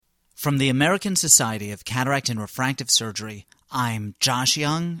From the American Society of Cataract and Refractive Surgery, I'm Josh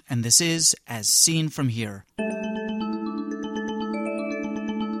Young, and this is As Seen From Here.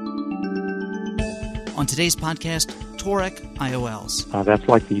 On today's podcast, Toric IOLs. That's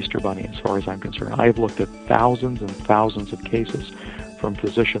like the Easter Bunny as far as I'm concerned. I have looked at thousands and thousands of cases from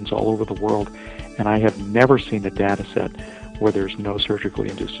physicians all over the world, and I have never seen a data set where there's no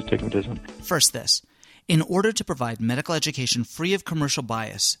surgically induced astigmatism. First this. In order to provide medical education free of commercial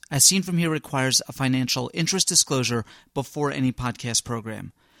bias, As Seen From Here requires a financial interest disclosure before any podcast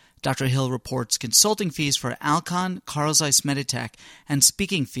program. Dr. Hill reports consulting fees for Alcon, Carl Zeiss Meditech, and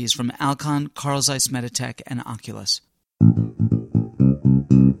speaking fees from Alcon, Carl Zeiss Meditech, and Oculus.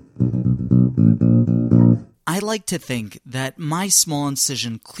 I like to think that my small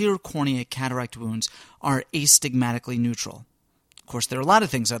incision clear cornea cataract wounds are astigmatically neutral. Of course, there are a lot of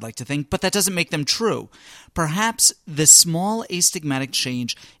things I'd like to think, but that doesn't make them true. Perhaps the small astigmatic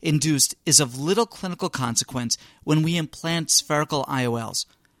change induced is of little clinical consequence when we implant spherical IOLs.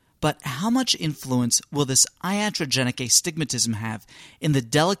 But how much influence will this iatrogenic astigmatism have in the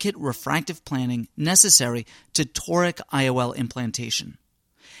delicate refractive planning necessary to toric IOL implantation?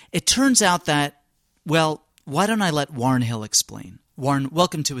 It turns out that, well, why don't I let Warren Hill explain? Warren,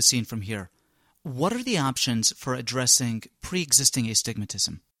 welcome to As Seen From Here. What are the options for addressing pre-existing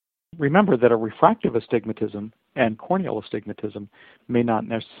astigmatism? Remember that a refractive astigmatism and corneal astigmatism may not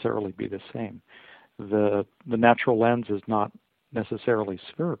necessarily be the same. The natural lens is not necessarily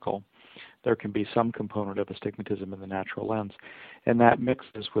spherical. There can be some component of astigmatism in the natural lens, and that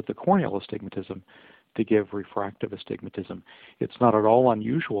mixes with the corneal astigmatism to give refractive astigmatism. It's not at all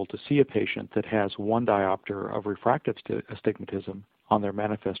unusual to see a patient that has one diopter of refractive astigmatism on their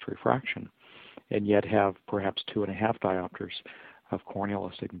manifest refraction, and yet have perhaps 2.5 diopters of corneal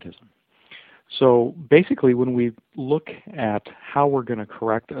astigmatism. So basically, when we look at how we're going to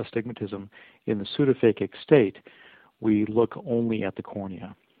correct astigmatism in the pseudophakic state, we look only at the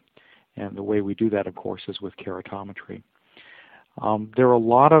cornea. And the way we do that, of course, is with keratometry. There are a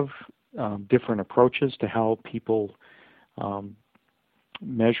lot of different approaches to how people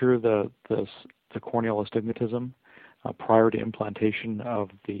measure the corneal astigmatism prior to implantation of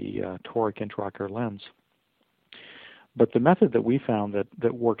the toric intraocular lens. But the method that we found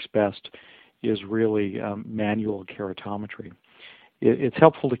that works best is really manual keratometry. It's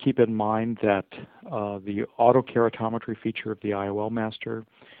helpful to keep in mind that the autokeratometry feature of the IOL master,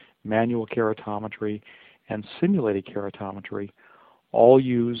 manual keratometry, and simulated keratometry all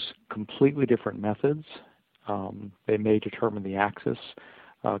use completely different methods. They may determine the axis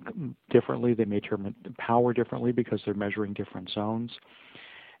differently. They may determine power differently because they're measuring different zones.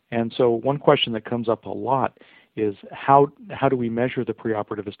 And so one question that comes up a lot is how do we measure the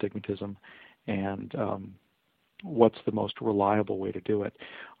preoperative astigmatism, and what's the most reliable way to do it?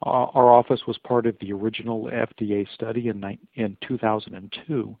 Our office was part of the original FDA study in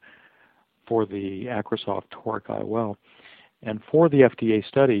 2002 for the Acrosoft toric IOL. And for the FDA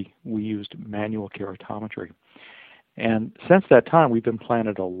study, we used manual keratometry. And since that time, we've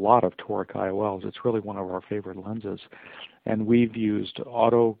implanted a lot of toric IOLs. It's really one of our favorite lenses. And we've used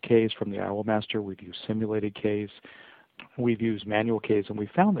auto Ks from the IOL master. We've used simulated Ks. We've used manual Ks. And we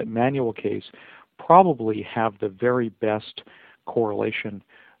found that manual Ks probably have the very best correlation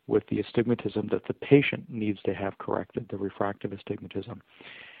with the astigmatism that the patient needs to have corrected, the refractive astigmatism.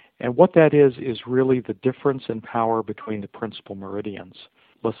 And what that is really the difference in power between the principal meridians.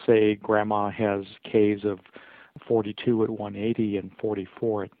 Let's say grandma has Ks of 42 at 180 and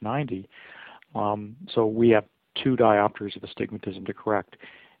 44 at 90. So we have 2 diopters of astigmatism to correct.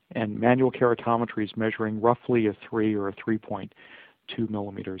 And manual keratometry is measuring roughly a 3 or a 3.2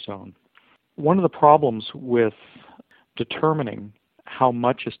 millimeter zone. One of the problems with determining how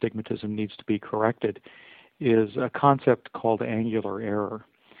much astigmatism needs to be corrected is a concept called angular error.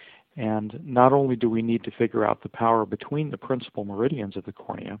 And not only do we need to figure out the power between the principal meridians of the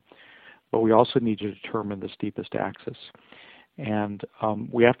cornea, but we also need to determine the steepest axis. And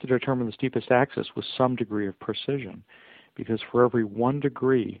we have to determine the steepest axis with some degree of precision, because for every 1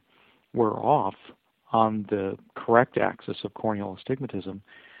 degree we're off on the correct axis of corneal astigmatism,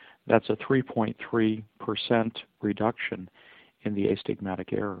 that's a 3.3% reduction in the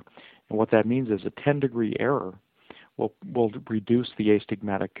astigmatic error. And what that means is a 10-degree error will reduce the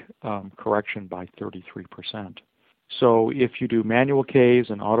astigmatic correction by 33%. So if you do manual Ks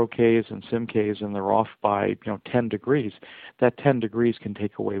and auto Ks and sim Ks and they're off by 10 degrees, that 10 degrees can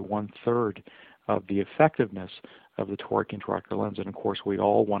take away 1/3 of the effectiveness of the toric intraocular lens. And of course, we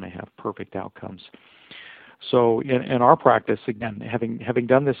all want to have perfect outcomes. So in our practice, again, having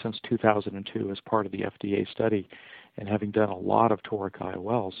done this since 2002 as part of the FDA study, and having done a lot of toric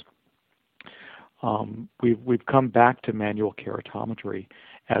IOLs, we've come back to manual keratometry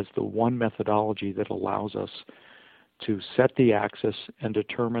as the one methodology that allows us to set the axis and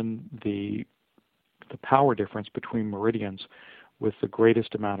determine the power difference between meridians with the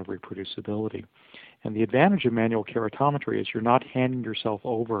greatest amount of reproducibility. And the advantage of manual keratometry is you're not handing yourself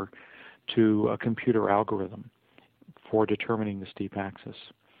over to a computer algorithm for determining the steep axis.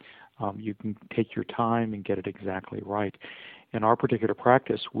 You can take your time and get it exactly right. In our particular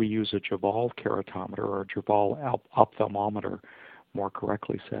practice, we use a Javal keratometer, or a Javal ophthalmometer, more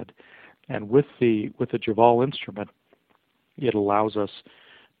correctly said. And with the Javal instrument, it allows us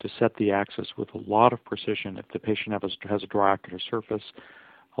to set the axis with a lot of precision. If the patient has a dry ocular surface,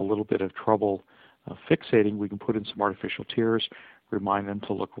 a little bit of trouble fixating, we can put in some artificial tears, remind them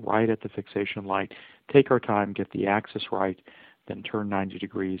to look right at the fixation light, take our time, get the axis right, then turn 90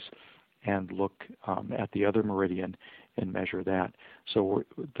 degrees and look at the other meridian and measure that. So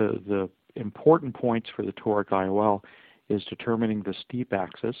the important points for the toric IOL is determining the steep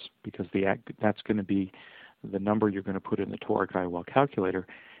axis, because that's going to be the number you're going to put in the toric IOL calculator,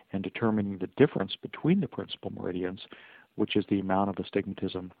 and determining the difference between the principal meridians, which is the amount of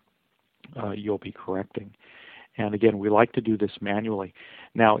astigmatism you'll be correcting. And again, we like to do this manually.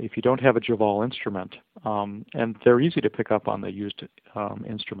 Now, if you don't have a Javal instrument, and they're easy to pick up on the used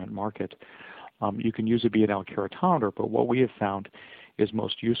instrument market, you can use a B&L keratometer, but what we have found is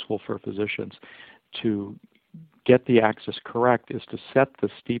most useful for physicians to get the axis correct is to set the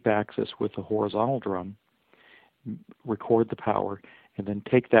steep axis with the horizontal drum, record the power, and then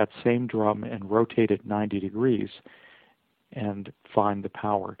take that same drum and rotate it 90 degrees and find the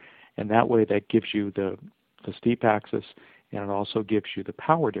power. And that way that gives you the steep axis, and it also gives you the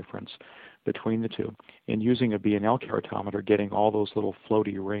power difference between the two. And using a B&L keratometer, getting all those little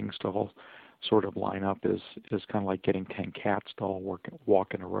floaty rings to all sort of line up is kind of like getting 10 cats to all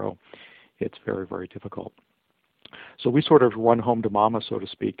walk in a row. It's very, very difficult. So we sort of run home to mama, so to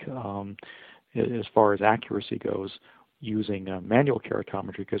speak, as far as accuracy goes, using manual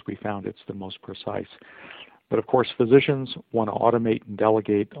keratometry, because we found it's the most precise. But of course, physicians want to automate and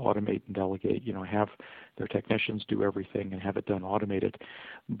delegate, have their technicians do everything and have it done automated.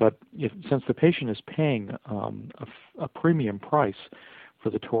 But since the patient is paying a premium price for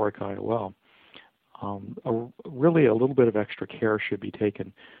the toric IOL, really a little bit of extra care should be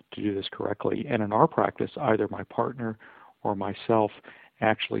taken to do this correctly. And in our practice, either my partner or myself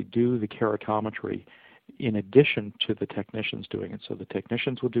actually do the keratometry in addition to the technicians doing it. So the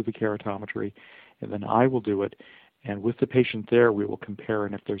technicians will do the keratometry, and then I will do it. And with the patient there, we will compare,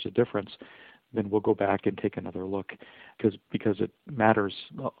 and if there's a difference, then we'll go back and take another look, because it matters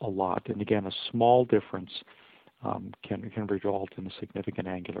a lot. And again, a small difference can result in a significant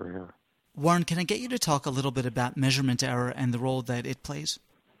angular error. Warren, can I get you to talk a little bit about measurement error and the role that it plays?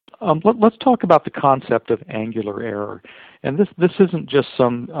 Let's talk about the concept of angular error. And this isn't just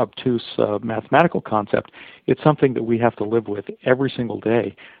some obtuse mathematical concept. It's something that we have to live with every single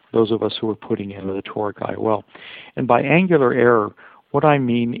day, those of us who are putting in the toric IOL. And by angular error, what I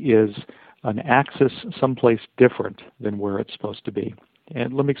mean is an axis someplace different than where it's supposed to be.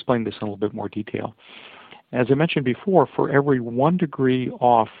 And let me explain this in a little bit more detail. As I mentioned before, for every 1 degree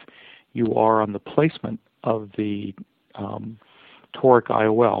off you are on the placement of the toric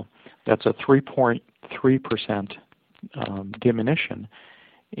IOL, that's a 3.3% diminution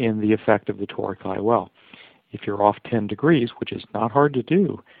in the effect of the toric IOL. If you're off 10 degrees, which is not hard to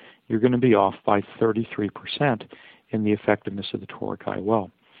do, you're going to be off by 33% in the effectiveness of the toric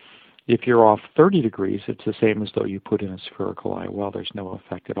IOL. If you're off 30 degrees, it's the same as though you put in a spherical IOL. There's no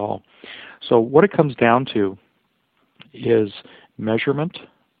effect at all. So what it comes down to is measurement,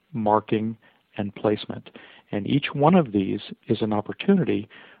 marking, and placement. And each one of these is an opportunity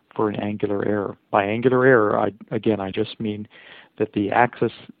for an angular error. By angular error, I just mean that the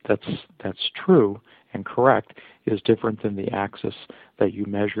axis that's true and correct is different than the axis that you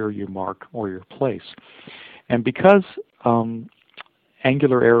measure, you mark, or you place. And because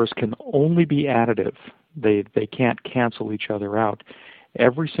angular errors can only be additive, they can't cancel each other out,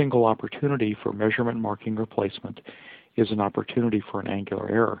 every single opportunity for measurement, marking, or placement is an opportunity for an angular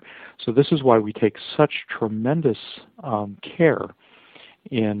error. So this is why we take such tremendous care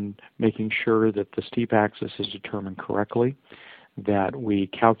in making sure that the steep axis is determined correctly, that we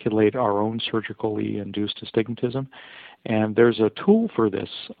calculate our own surgically induced astigmatism. And there's a tool for this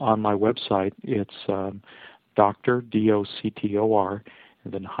on my website. It's Dr. D-O-C-T-O-R,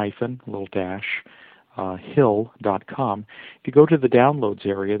 and then hyphen, little dash, hill.com. If you go to the downloads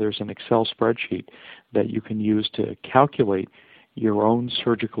area, there's an Excel spreadsheet that you can use to calculate your own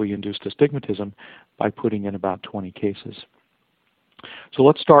surgically induced astigmatism by putting in about 20 cases. So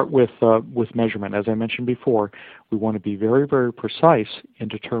let's start with measurement. As I mentioned before, we want to be very, very precise in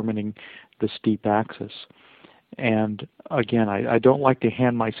determining the steep axis. And again, I don't like to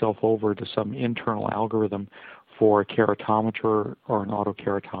hand myself over to some internal algorithm for a keratometer or an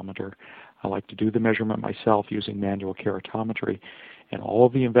autokeratometer. I like to do the measurement myself using manual keratometry. And all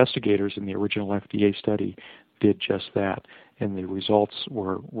of the investigators in the original FDA study did just that, and the results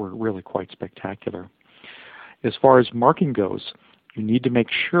were really quite spectacular. As far as marking goes, you need to make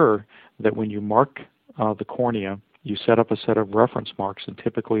sure that when you mark the cornea, you set up a set of reference marks, and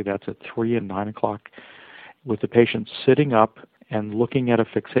typically that's at 3 and 9 o'clock, with the patient sitting up and looking at a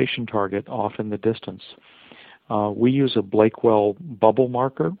fixation target off in the distance. We use a Blakewell bubble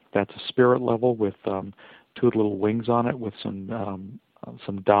marker. That's a spirit level with 2 little wings on it with some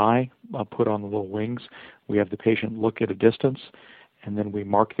dye put on the little wings. We have the patient look at a distance, and then we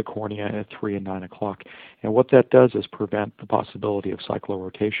mark the cornea at 3 and 9 o'clock. And what that does is prevent the possibility of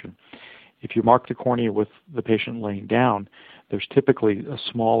cyclorotation. If you mark the cornea with the patient laying down, there's typically a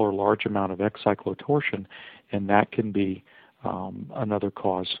small or large amount of excyclotorsion, and that can be another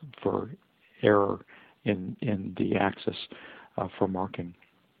cause for error in the axis for marking.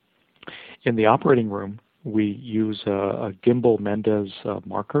 In the operating room, we use a gimbal Mendez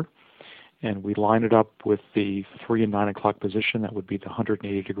marker, and we line it up with the 3 and 9 o'clock position. That would be the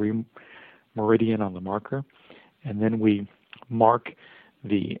 180-degree meridian on the marker. And then we mark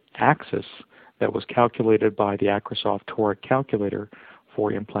the axis that was calculated by the Acrosoft Toric calculator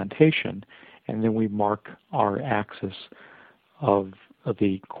for implantation, and then we mark our axis of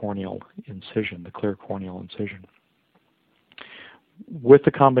the corneal incision, the clear corneal incision. With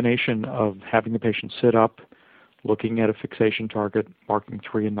the combination of having the patient sit up, looking at a fixation target, marking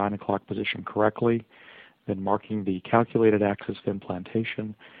 3 and 9 o'clock position correctly, then marking the calculated axis of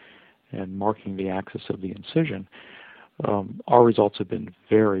implantation, and marking the axis of the incision, our results have been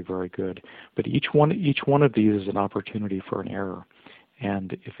very, very good. But each one of these is an opportunity for an error.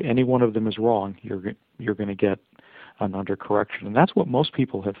 And if any one of them is wrong, you're going to get an undercorrection. And that's what most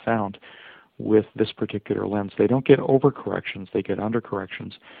people have found with this particular lens. They don't get overcorrections, they get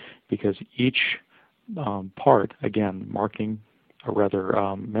undercorrections, because each part, again,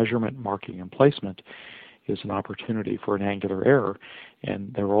 measurement, marking, and placement is an opportunity for an angular error.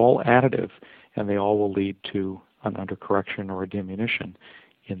 And they're all additive, and they all will lead to an undercorrection or a diminution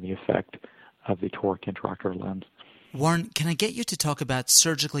in the effect of the toric intraocular lens. Warren, can I get you to talk about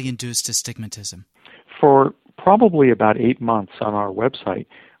surgically induced astigmatism? For probably about 8 months on our website,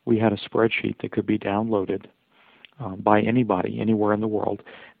 we had a spreadsheet that could be downloaded by anybody, anywhere in the world.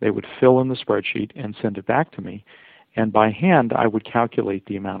 They would fill in the spreadsheet and send it back to me. And by hand, I would calculate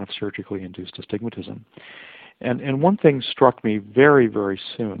the amount of surgically induced astigmatism. And one thing struck me very, very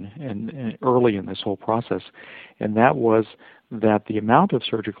soon and early in this whole process, and that was that the amount of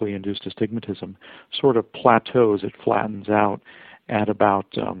surgically induced astigmatism sort of plateaus, it flattens out at about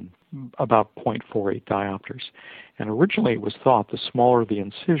 0.48 diopters. And originally it was thought the smaller the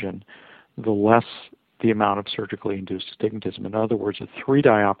incision, the less the amount of surgically induced astigmatism. In other words, a 3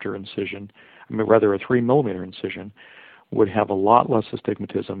 diopter incision, a 3 millimeter incision, would have a lot less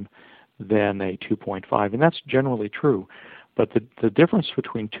astigmatism than a 2.5, and that's generally true. But the difference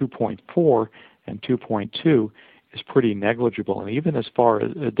between 2.4 and 2.2 is pretty negligible, and even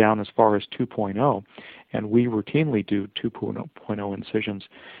down as far as 2.0, and we routinely do 2.0 incisions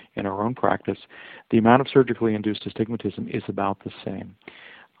in our own practice, the amount of surgically induced astigmatism is about the same.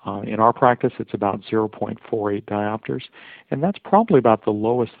 In our practice, it's about 0.48 diopters, and that's probably about the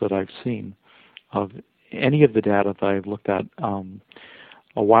lowest that I've seen of any of the data that I've looked at.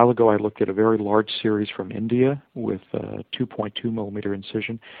 A while ago, I looked at a very large series from India with a 2.2 millimeter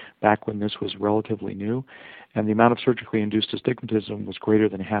incision back when this was relatively new, and the amount of surgically induced astigmatism was greater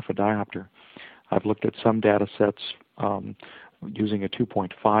than half a diopter. I've looked at some data sets using a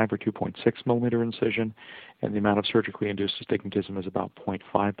 2.5 or 2.6 millimeter incision, and the amount of surgically induced astigmatism is about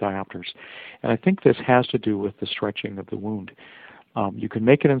 0.5 diopters. And I think this has to do with the stretching of the wound. You can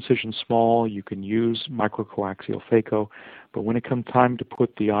make an incision small, you can use microcoaxial phaco, but when it comes time to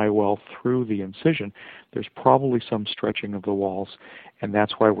put the IOL through the incision, there's probably some stretching of the walls, and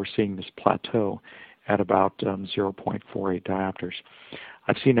that's why we're seeing this plateau at about 0.48 diopters.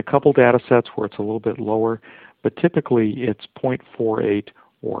 I've seen a couple data sets where it's a little bit lower, but typically it's 0.48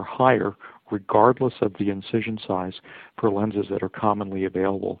 or higher, regardless of the incision size, for lenses that are commonly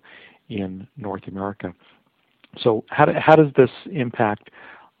available in North America. So how does this impact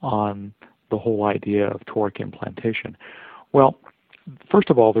on the whole idea of toric implantation? Well, first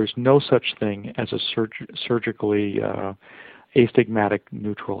of all, there's no such thing as a surgically astigmatic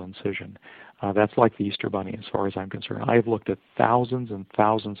neutral incision. That's like the Easter Bunny as far as I'm concerned. I have looked at thousands and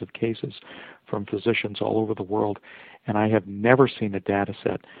thousands of cases from physicians all over the world, and I have never seen a data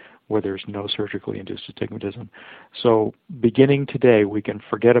set where there's no surgically induced astigmatism. So beginning today, we can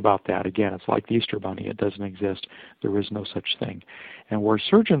forget about that. Again, it's like the Easter Bunny. It doesn't exist. There is no such thing. And where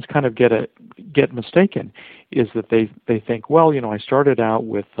surgeons kind of get mistaken is that they think, well, I started out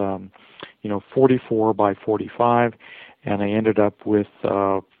with 44 by 45, and I ended up with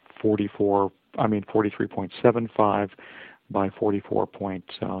 43.75 by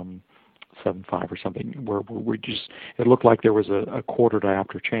 44.75 or something, where we just, it looked like there was a quarter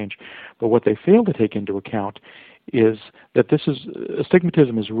diopter change. But what they fail to take into account is that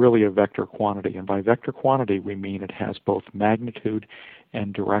astigmatism is really a vector quantity, and by vector quantity we mean it has both magnitude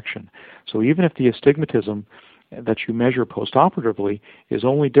and direction. So even if the astigmatism that you measure postoperatively is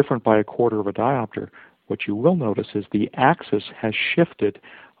only different by a quarter of a diopter, what you will notice is the axis has shifted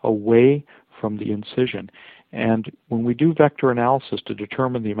away from the incision. And when we do vector analysis to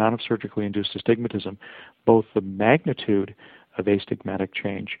determine the amount of surgically induced astigmatism, both the magnitude of astigmatic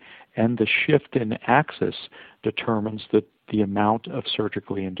change and the shift in axis determines the amount of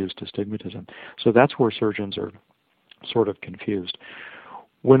surgically induced astigmatism. So that's where surgeons are sort of confused.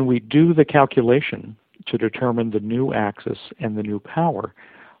 When we do the calculation to determine the new axis and the new power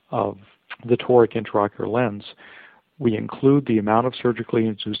of the toric intraocular lens, we include the amount of surgically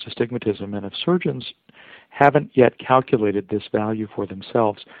induced astigmatism, and if surgeons haven't yet calculated this value for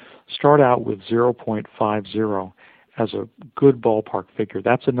themselves, start out with 0.50 as a good ballpark figure.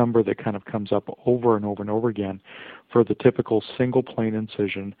 That's a number that kind of comes up over and over and over again for the typical single plane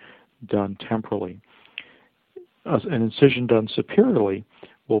incision done temporally. An incision done superiorly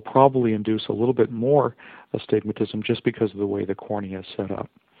will probably induce a little bit more astigmatism just because of the way the cornea is set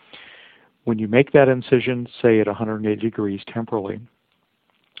up. When you make that incision, say at 180 degrees temporally,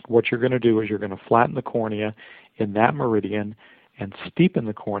 what you're going to do is you're going to flatten the cornea in that meridian and steepen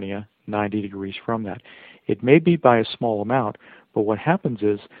the cornea 90 degrees from that. It may be by a small amount, but what happens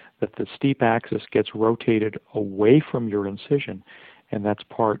is that the steep axis gets rotated away from your incision, and that's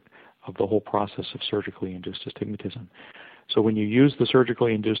part of the whole process of surgically induced astigmatism. So when you use the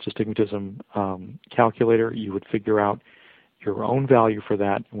surgically induced astigmatism calculator, you would figure out your own value for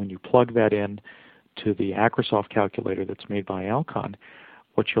that. When you plug that in to the Acrosoft calculator that's made by Alcon,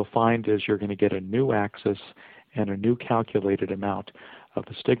 what you'll find is you're going to get a new axis and a new calculated amount of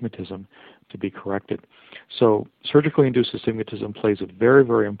astigmatism to be corrected. So surgically induced astigmatism plays a very,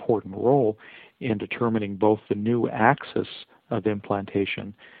 very important role in determining both the new axis of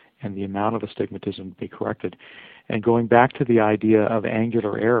implantation and the amount of astigmatism to be corrected. And going back to the idea of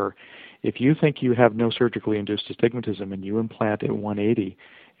angular error, if you think you have no surgically induced astigmatism and you implant at 180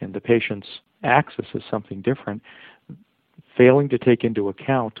 and the patient's axis is something different, failing to take into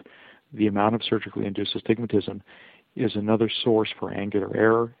account the amount of surgically induced astigmatism is another source for angular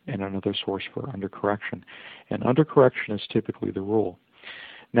error and another source for undercorrection. And undercorrection is typically the rule.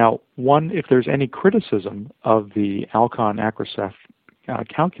 Now, if there's any criticism of the Alcon Acrosoft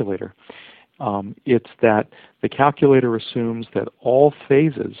calculator, it's that the calculator assumes that all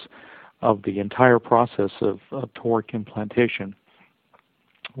phases of the entire process of toric implantation,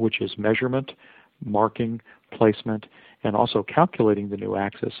 which is measurement, marking, placement, and also calculating the new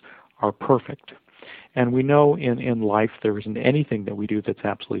axis, are perfect. And we know in life there isn't anything that we do that's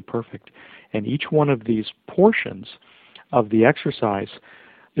absolutely perfect. And each one of these portions of the exercise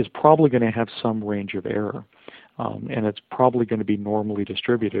is probably going to have some range of error. And it's probably going to be normally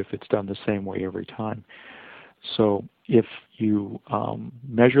distributed if it's done the same way every time. So if you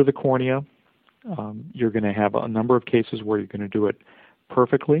measure the cornea, you're going to have a number of cases where you're going to do it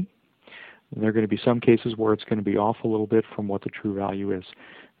perfectly. And there are going to be some cases where it's going to be off a little bit from what the true value is.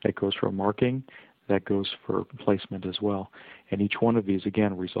 That goes for marking, that goes for placement as well. And each one of these,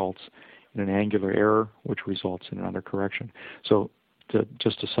 again, results in an angular error, which results in an undercorrection. So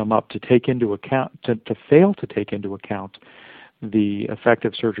just to sum up, to fail to take into account the effect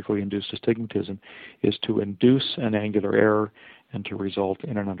of surgically induced astigmatism is to induce an angular error and to result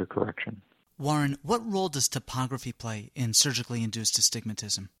in an undercorrection. Warren, what role does topography play in surgically induced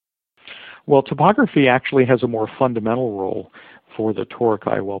astigmatism? Well, topography actually has a more fundamental role for the toric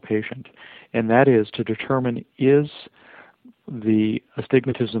IOL patient, and that is to determine, is the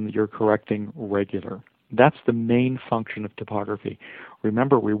astigmatism that you're correcting regular? That's the main function of topography.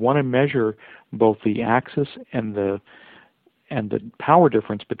 Remember, we want to measure both the axis and the the power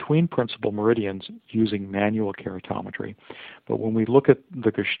difference between principal meridians using manual keratometry. But when we look at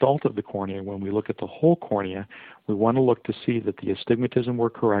the gestalt of the cornea, when we look at the whole cornea, we want to look to see that the astigmatism we're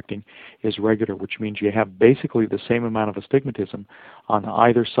correcting is regular, which means you have basically the same amount of astigmatism on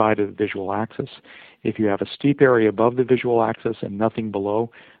either side of the visual axis. If you have a steep area above the visual axis and nothing below,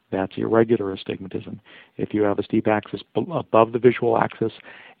 that's irregular astigmatism. If you have a steep axis above the visual axis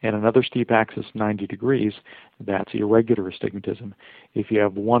and another steep axis 90 degrees, that's irregular astigmatism. If you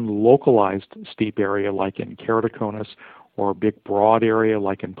have one localized steep area like in keratoconus or a big broad area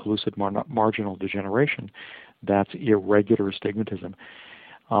like in pellucid marginal degeneration, that's irregular astigmatism.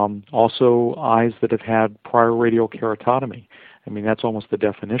 Also, eyes that have had prior radial keratotomy. I mean, that's almost the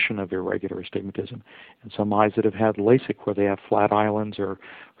definition of irregular astigmatism. And some eyes that have had LASIK where they have flat islands or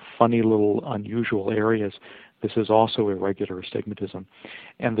funny little unusual areas, this is also irregular astigmatism.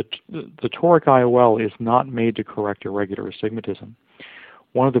 And the toric IOL is not made to correct irregular astigmatism.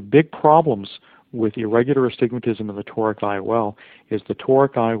 One of the big problems with irregular astigmatism in the toric IOL is the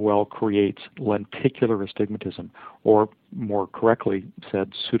toric IOL creates lenticular astigmatism, or more correctly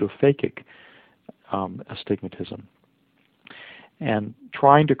said, pseudophakic astigmatism. And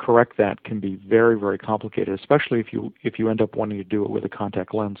trying to correct that can be very, very complicated, especially if you end up wanting to do it with a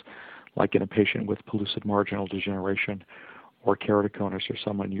contact lens, like in a patient with pellucid marginal degeneration or keratoconus or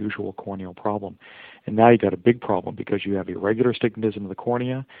some unusual corneal problem. And now you've got a big problem because you have irregular astigmatism of the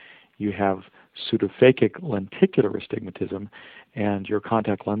cornea, you have pseudophakic lenticular astigmatism, and your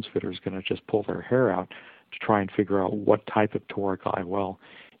contact lens fitter is going to just pull their hair out to try and figure out what type of toric IOL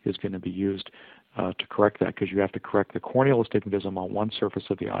is going to be used to correct that, because you have to correct the corneal astigmatism on one surface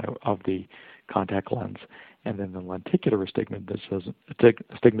of the contact lens, and then the lenticular astigmatism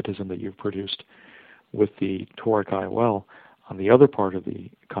that you've produced with the toric IOL on the other part of the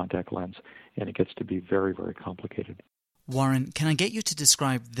contact lens, and it gets to be very, very complicated. Warren, can I get you to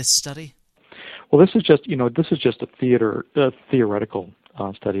describe this study? Well, this is just a theoretical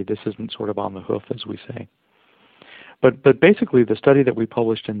study. This isn't sort of on the hoof, as we say. But basically, the study that we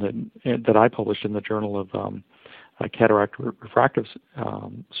published that I published in the Journal of Cataract Refractive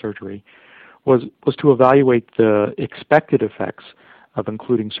Surgery was to evaluate the expected effects of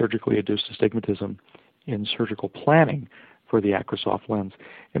including surgically induced astigmatism in surgical planning for the AcrySoft lens.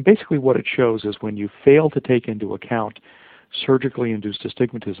 And basically, what it shows is when you fail to take into account surgically induced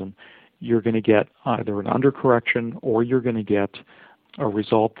astigmatism, you're going to get either an undercorrection or you're going to get a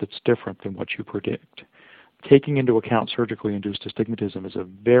result that's different than what you predict. Taking into account surgically induced astigmatism is a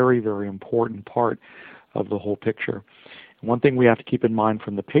very, very important part of the whole picture. And one thing we have to keep in mind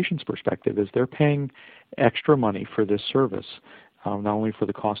from the patient's perspective is they're paying extra money for this service, not only for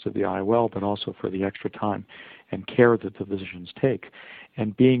the cost of the IOL, but also for the extra time and care that the physicians take.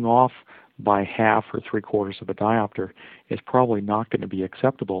 And being off by half or three-quarters of a diopter is probably not going to be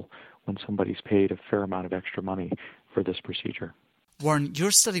acceptable when somebody's paid a fair amount of extra money for this procedure. Warren, your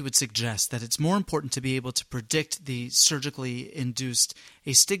study would suggest that it's more important to be able to predict the surgically induced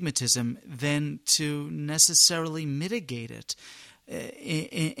astigmatism than to necessarily mitigate it.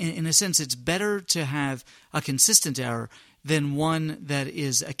 In a sense, it's better to have a consistent error than one that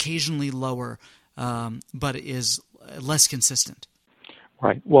is occasionally lower but is less consistent.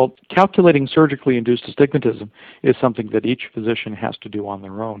 Right. Well, calculating surgically induced astigmatism is something that each physician has to do on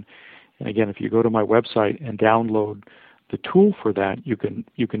their own. And again, if you go to my website and download the tool for that, you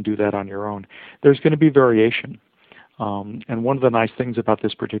can do that on your own. There's going to be variation. And one of the nice things about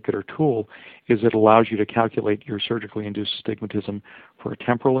this particular tool is it allows you to calculate your surgically induced astigmatism for a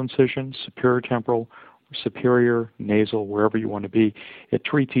temporal incision, superior temporal, superior, nasal, wherever you want to be. It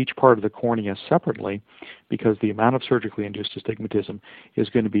treats each part of the cornea separately because the amount of surgically induced astigmatism is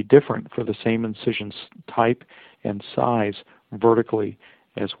going to be different for the same incision type and size vertically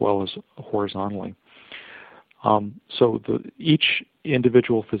as well as horizontally. So each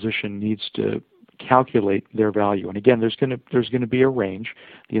individual physician needs to calculate their value. And again, there's going to be a range.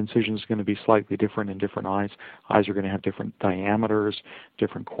 The incision is going to be slightly different in different eyes. Eyes are going to have different diameters,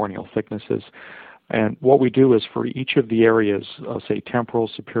 different corneal thicknesses. And what we do is for each of the areas, say temporal,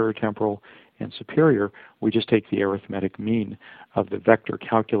 and superior, we just take the arithmetic mean of the vector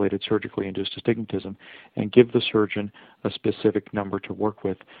calculated surgically induced astigmatism and give the surgeon a specific number to work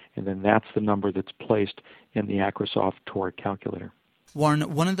with, and then that's the number that's placed in the AcrySoft toric calculator.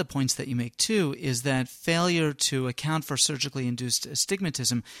 Warren, one of the points that you make, too, is that failure to account for surgically induced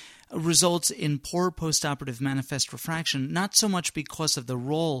astigmatism results in poor postoperative manifest refraction, not so much because of the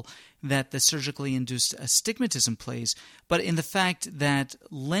role that the surgically induced astigmatism plays, but in the fact that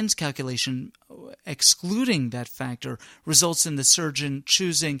lens calculation, excluding that factor, results in the surgeon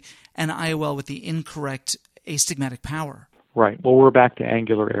choosing an IOL with the incorrect astigmatic power. Right. Well, we're back to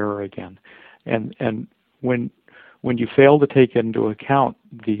angular error again. And when you fail to take into account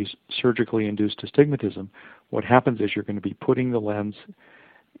these surgically induced astigmatism, what happens is you're going to be putting the lens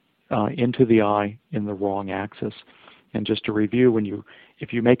into the eye in the wrong axis. And just to review,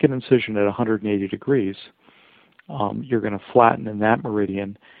 if you make an incision at 180 degrees, you're going to flatten in that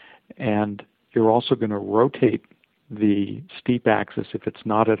meridian, and you're also going to rotate the steep axis, if it's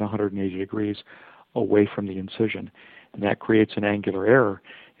not at 180 degrees, away from the incision. And that creates an angular error,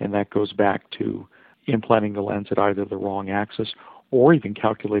 and that goes back to implanting the lens at either the wrong axis or even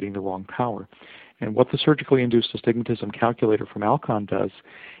calculating the wrong power. And what the surgically induced astigmatism calculator from Alcon does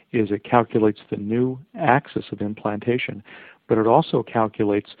is it calculates the new axis of implantation, but it also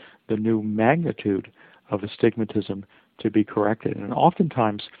calculates the new magnitude of astigmatism to be corrected. And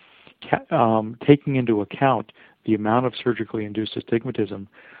oftentimes, taking into account the amount of surgically induced astigmatism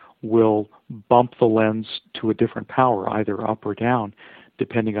will bump the lens to a different power, either up or down,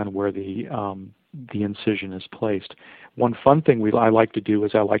 depending on where the incision is placed. One fun thing I like to do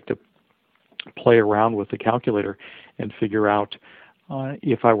is I like to play around with the calculator and figure out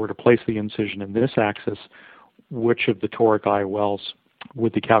if I were to place the incision in this axis, which of the toric IOLs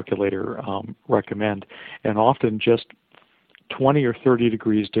would the calculator recommend. And often just 20 or 30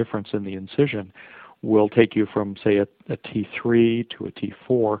 degrees difference in the incision will take you from, say, a T3 to a T4,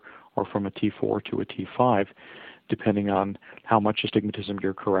 or from a T4 to a T5, depending on how much astigmatism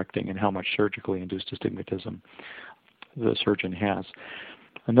you're correcting and how much surgically induced astigmatism the surgeon has.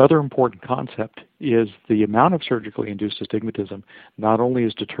 Another important concept is the amount of surgically induced astigmatism not only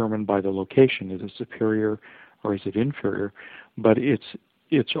is determined by the location, is it superior or is it inferior, but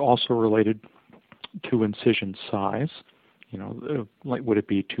it's also related to incision size. Like would it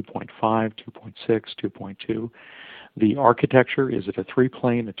be 2.5, 2.6, 2.2? The architecture, is it a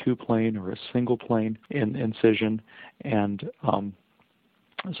 3-plane, a 2-plane, or a single plane incision? And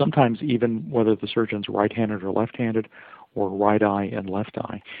sometimes even whether the surgeon's right-handed or left-handed, or right eye and left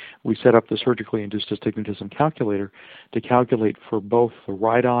eye. We set up the surgically induced astigmatism calculator to calculate for both the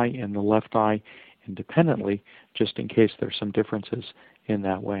right eye and the left eye independently, just in case there's some differences in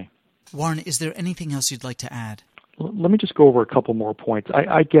that way. Warren, is there anything else you'd like to add? Let me just go over a couple more points.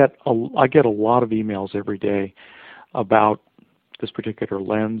 I get a lot of emails every day about this particular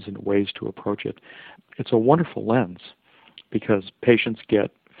lens and ways to approach it. It's a wonderful lens because patients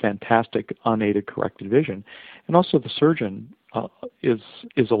get fantastic unaided corrected vision, and also the surgeon is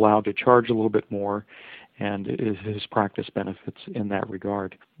allowed to charge a little bit more, and his practice benefits in that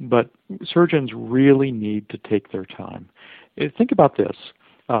regard. But surgeons really need to take their time. Think about this.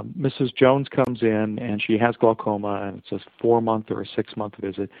 Mrs. Jones comes in and she has glaucoma, and it's a 4-month or a 6-month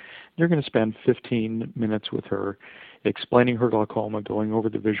visit. You're going to spend 15 minutes with her explaining her glaucoma, going over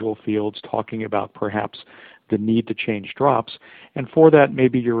the visual fields, talking about perhaps the need to change drops, and for that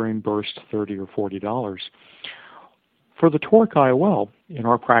maybe you're reimbursed $30 or $40. For the toric IOL, in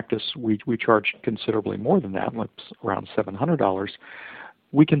our practice, we charge considerably more than that, like around $700.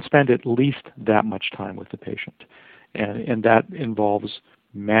 We can spend at least that much time with the patient, and that involves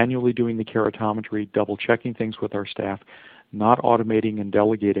manually doing the keratometry, double-checking things with our staff, not automating and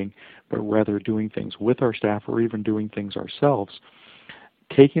delegating, but rather doing things with our staff or even doing things ourselves,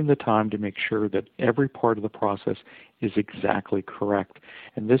 taking the time to make sure that every part of the process is exactly correct.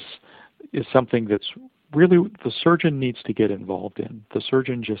 And this is something that's really the surgeon needs to get involved in. The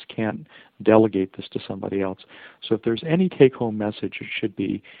surgeon just can't delegate this to somebody else. So if there's any take-home message, it should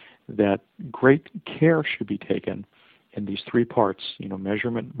be that great care should be taken in these 3 parts,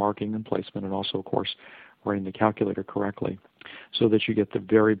 measurement, marking, and placement, and also, of course, running the calculator correctly so that you get the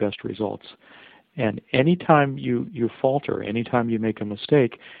very best results. And anytime you falter, anytime you make a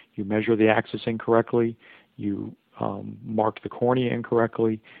mistake, you measure the axis incorrectly, you mark the cornea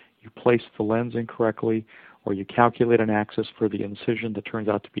incorrectly, you place the lens incorrectly, or you calculate an axis for the incision that turns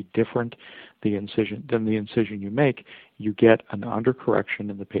out to be different than the incision you make, you get an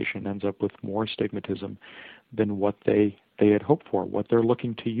undercorrection, and the patient ends up with more astigmatism than what they had hoped for. What they're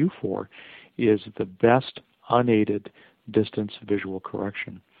looking to you for is the best unaided distance visual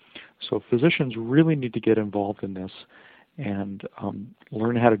correction. So physicians really need to get involved in this and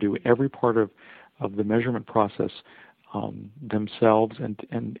learn how to do every part of the measurement process themselves.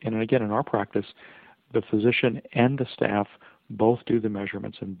 And again, in our practice, the physician and the staff both do the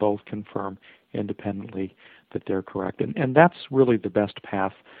measurements and both confirm independently that they're correct. And that's really the best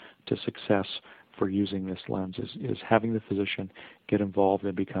path to success for using this lens is having the physician get involved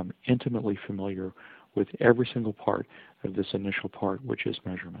and become intimately familiar with every single part of this initial part, which is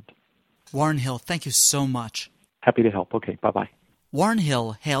measurement. Warren Hill, thank you so much. Happy to help. Okay, bye-bye. Warren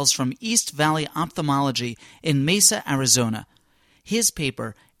Hill hails from East Valley Ophthalmology in Mesa, Arizona. His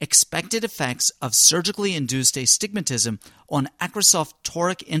paper, Expected Effects of Surgically Induced Astigmatism on Acrosoft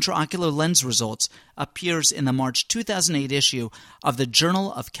Toric Intraocular Lens Results, appears in the March 2008 issue of the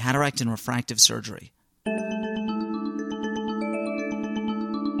Journal of Cataract and Refractive Surgery.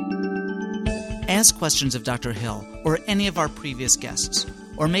 Ask questions of Dr. Hill or any of our previous guests,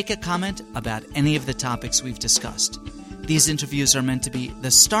 or make a comment about any of the topics we've discussed. These interviews are meant to be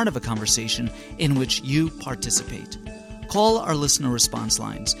the start of a conversation in which you participate. Call our listener response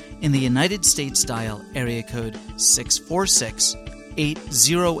lines. In the United States, dial area code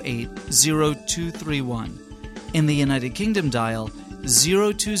 646-808-0231. In the United Kingdom, dial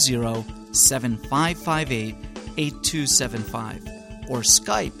 020-7558-8275 or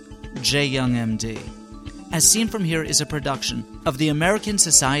Skype JYoungMD. As Seen From Here is a production of the American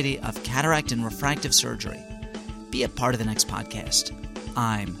Society of Cataract and Refractive Surgery. Be a part of the next podcast.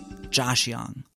 I'm Josh Young.